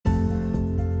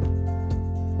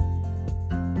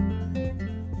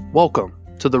Welcome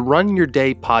to the Run Your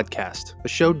Day podcast, a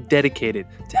show dedicated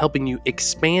to helping you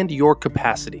expand your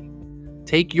capacity,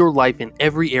 take your life in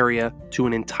every area to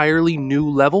an entirely new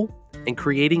level, and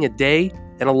creating a day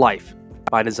and a life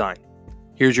by design.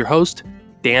 Here's your host,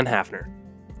 Dan Hafner.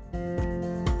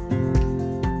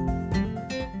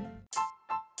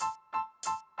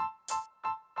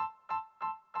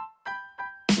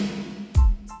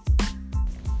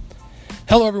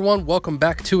 Hello everyone, welcome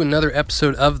back to another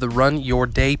episode of the Run Your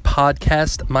Day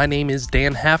podcast. My name is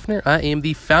Dan Hafner. I am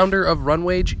the founder of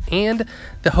Runwage and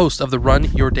the host of the Run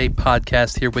Your Day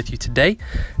podcast here with you today.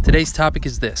 Today's topic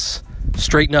is this: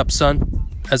 straighten up, son.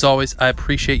 As always, I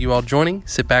appreciate you all joining.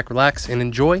 Sit back, relax, and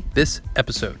enjoy this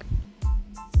episode.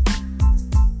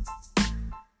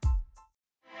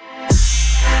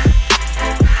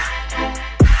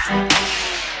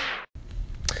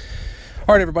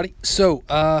 All right, everybody. So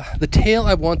the tale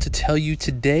I want to tell you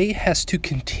today has to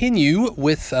continue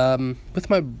with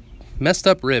my messed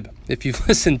up rib. If you've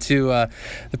listened to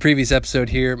the previous episode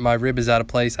here, my rib is out of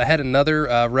place. I had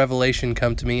another revelation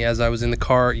come to me as I was in the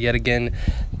car yet again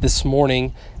this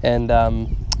morning, and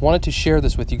wanted to share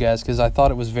this with you guys because I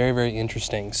thought it was very, very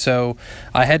interesting. So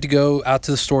I had to go out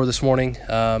to the store this morning,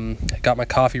 got my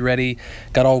coffee ready,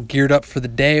 got all geared up for the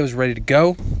day. I was ready to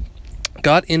go,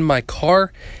 got in my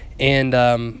car, and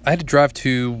I had to drive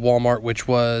to Walmart,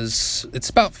 it's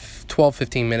about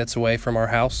 12-15 minutes away from our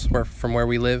house, from where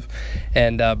we live.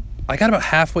 And I got about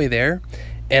halfway there,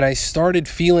 and I started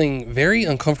feeling very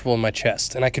uncomfortable in my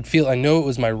chest. And I know it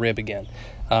was my rib again.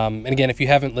 And again, if you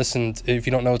haven't listened, if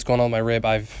you don't know what's going on with my rib,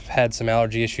 I've had some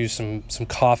allergy issues, some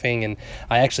coughing, and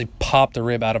I actually popped a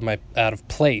rib out of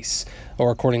place,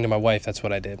 or according to my wife, that's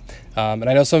what I did. And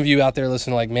I know some of you out there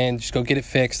listening, like, man, just go get it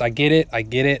fixed. I get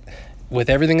it. With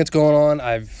everything that's going on,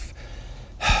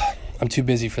 I'm too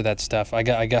busy for that stuff. I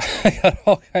got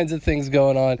all kinds of things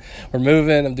going on. We're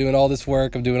moving. I'm doing all this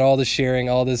work. I'm doing all this sharing,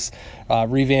 all this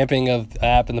revamping of the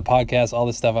app and the podcast, all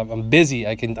this stuff. I'm busy.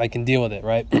 I can deal with it,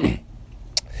 right?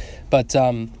 But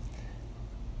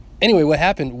anyway, what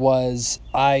happened was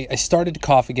I started to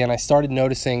cough again. I started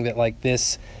noticing that like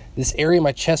this area of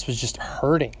my chest was just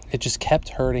hurting. It just kept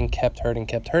hurting.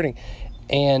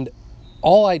 And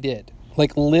all I did,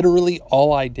 like literally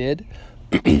all I did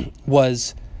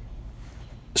was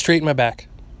straighten my back.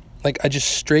 Like I just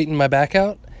straightened my back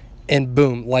out, and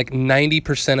boom, like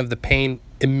 90% of the pain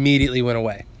immediately went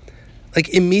away. Like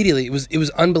immediately. It was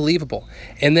unbelievable.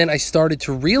 And then I started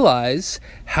to realize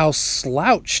how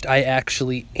slouched I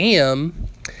actually am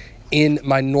in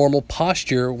my normal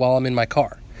posture while I'm in my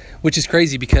car, which is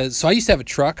crazy because I used to have a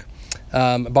truck.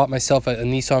 I bought myself a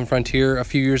Nissan Frontier a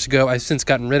few years ago. I've since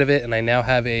gotten rid of it, and I now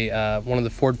have one of the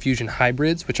Ford Fusion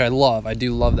hybrids, which I love. I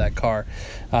do love that car.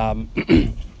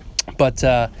 But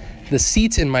the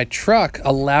seats in my truck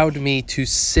allowed me to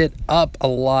sit up a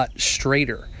lot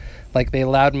straighter. Like they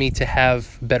allowed me to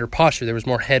have better posture. There was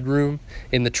more headroom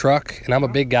in the truck, and I'm a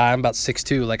big guy. I'm about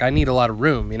 6'2". Like I need a lot of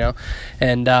room,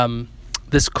 And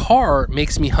this car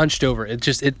makes me hunched over. It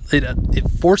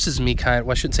forces me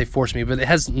I shouldn't say force me, but it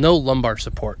has no lumbar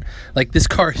support. Like this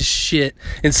car is shit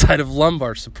inside of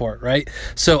lumbar support, right?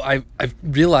 So I've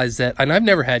realized that, and I've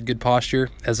never had good posture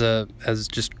as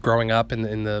just growing up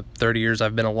in the 30 years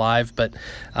I've been alive. But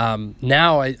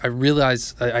now I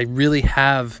realize I really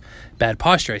have bad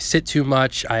posture. I sit too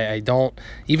much. I don't,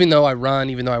 even though I run,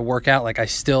 even though I work out, like I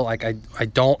still, like I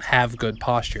don't have good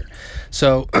posture.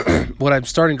 So what I'm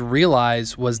starting to realize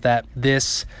was that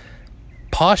this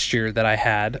posture that I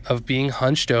had of being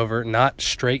hunched over, not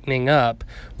straightening up,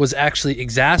 was actually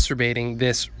exacerbating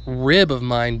this rib of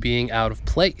mine being out of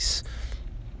place.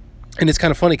 And it's kind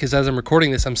of funny because as I'm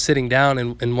recording this, I'm sitting down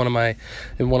in one of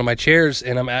my chairs,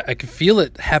 and I can feel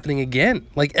it happening again,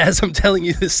 like as I'm telling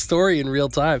you this story in real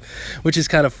time, which is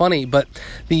kind of funny. But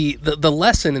the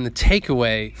lesson and the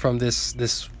takeaway from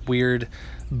this weird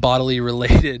bodily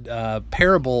related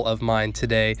parable of mine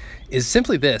today is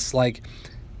simply this: like,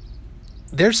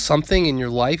 there's something in your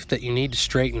life that you need to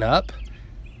straighten up,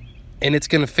 and it's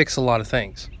going to fix a lot of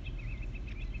things.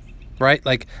 Right?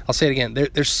 Like, I'll say it again.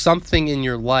 There's something in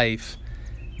your life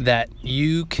that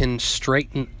you can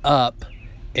straighten up,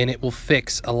 and it will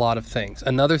fix a lot of things.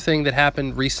 Another thing that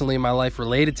happened recently in my life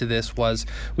related to this was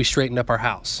we straightened up our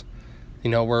house.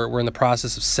 We're in the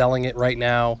process of selling it right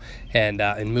now, and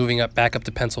moving back up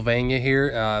to Pennsylvania here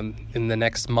in the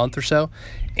next month or so.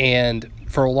 And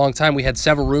for a long time, we had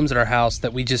several rooms in our house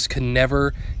that we just could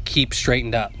never keep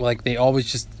straightened up. Like they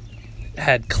always just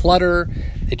had clutter.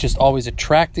 It just always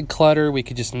attracted clutter. We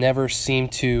could just never seem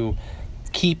to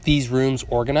keep these rooms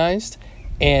organized.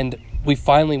 And we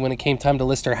finally, when it came time to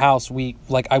list our house,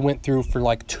 I went through for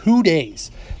like 2 days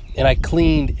and I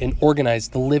cleaned and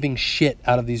organized the living shit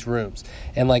out of these rooms.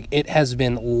 And like, it has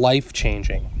been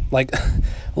life-changing, like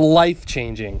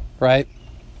life-changing, right?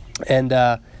 And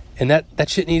that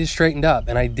shit needed straightened up,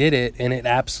 and I did it, and it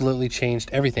absolutely changed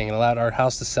everything. It allowed our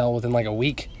house to sell within like a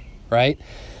week, right?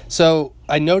 So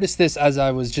I noticed this as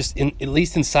I was just at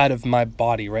least inside of my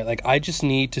body, right? Like, I just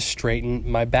need to straighten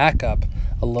my back up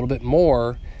a little bit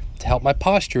more to help my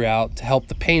posture out, to help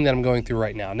the pain that I'm going through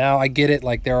right now. Now I get it.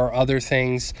 Like, there are other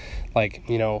things, like,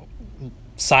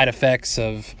 side effects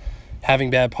of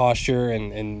having bad posture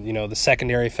and the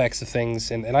secondary effects of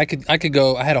things. And I could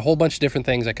go, I had a whole bunch of different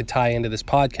things I could tie into this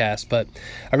podcast, but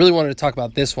I really wanted to talk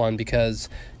about this one because,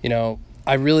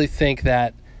 I really think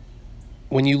that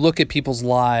when you look at people's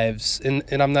lives, and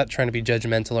I'm not trying to be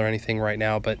judgmental or anything right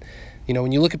now, but,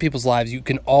 when you look at people's lives, you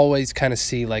can always kind of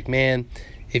see, like, man,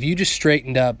 if you just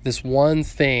straightened up this one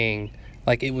thing,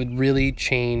 like, it would really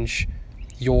change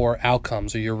your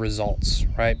outcomes or your results,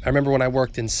 right? I remember when I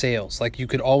worked in sales, like, you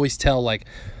could always tell, like,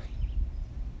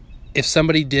 if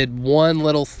somebody did one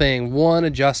little thing, one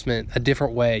adjustment a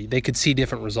different way, they could see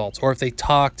different results. Or if they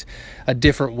talked a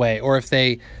different way, or if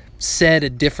they said a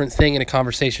different thing in a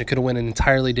conversation, it could have went an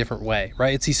entirely different way,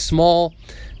 right? It's these small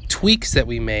tweaks that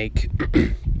we make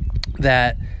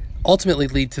that ultimately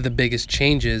lead to the biggest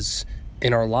changes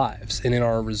in our lives and in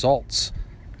our results,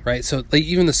 right? So like,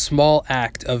 even the small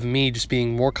act of me just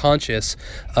being more conscious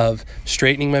of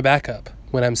straightening my back up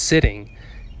when I'm sitting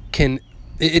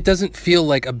it doesn't feel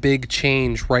like a big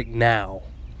change right now,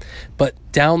 but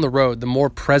down the road, the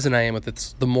more present I am with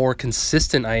it, the more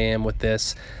consistent I am with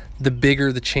this, the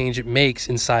bigger the change it makes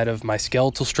inside of my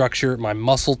skeletal structure, my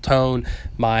muscle tone,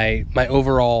 my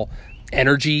overall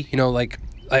energy. Like,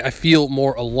 I feel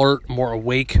more alert, more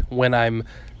awake when I'm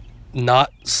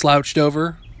not slouched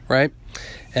over, right?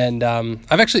 And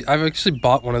I've actually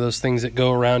bought one of those things that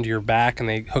go around your back and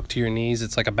they hook to your knees.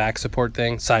 It's like a back support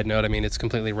thing. Side note, I mean, it's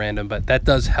completely random, but that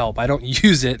does help. I don't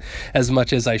use it as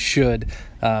much as I should,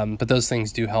 but those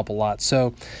things do help a lot.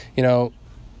 So,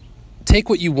 take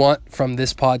what you want from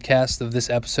this podcast, of this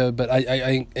episode, but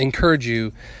I encourage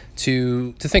you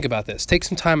to think about this. Take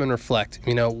some time and reflect.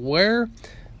 Where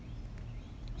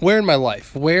in my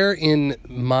life, where in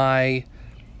my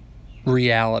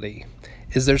reality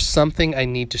is there something I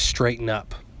need to straighten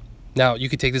up? Now, you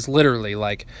could take this literally,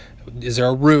 like, is there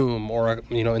a room or,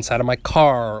 inside of my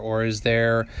car, or is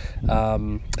there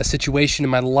a situation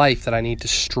in my life that I need to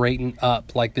straighten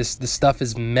up? Like, this stuff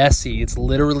is messy. It's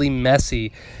literally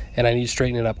messy, and I need to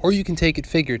straighten it up. Or you can take it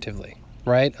figuratively,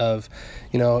 right? Of,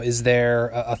 is there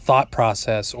a thought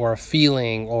process or a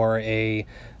feeling or a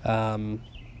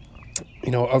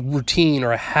routine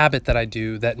or a habit that I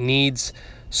do that needs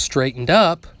straightened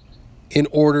up in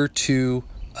order to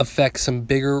affect some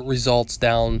bigger results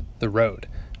down the road,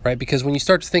 right? Because when you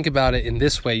start to think about it in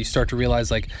this way, you start to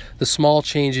realize, like, the small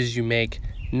changes you make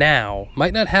now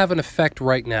might not have an effect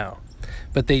right now,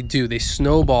 but they do. They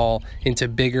snowball into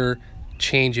bigger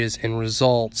changes and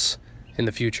results in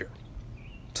the future.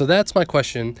 So that's my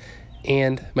question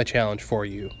and my challenge for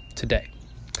you today.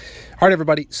 All right,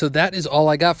 everybody. So that is all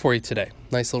I got for you today.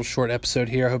 Nice little short episode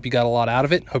here. I hope you got a lot out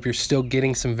of it. Hope you're still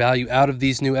getting some value out of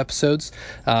these new episodes.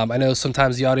 I know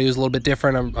sometimes the audio is a little bit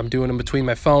different. I'm doing them between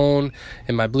my phone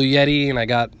and my Blue Yeti, and I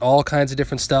got all kinds of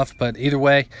different stuff. But either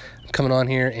way, I'm coming on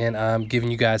here and I'm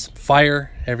giving you guys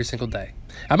fire every single day.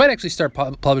 I might actually start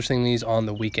publishing these on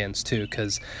the weekends too,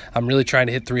 because I'm really trying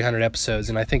to hit 300 episodes,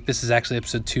 and I think this is actually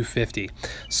episode 250.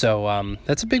 So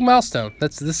that's a big milestone.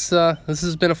 This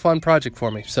has been a fun project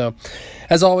for me. So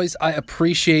as always, I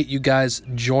appreciate you guys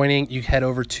joining. You head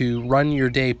over to Run Your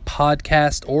Day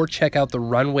Podcast or check out the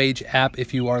RunWage app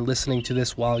if you are listening to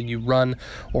this while you run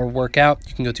or work out.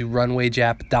 You can go to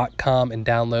runwageapp.com and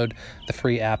download the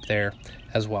free app there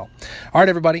as well. All right,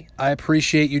 everybody. I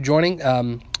appreciate you joining.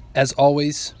 As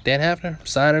always, Dan Hafner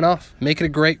signing off. Make it a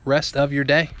great rest of your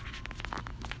day.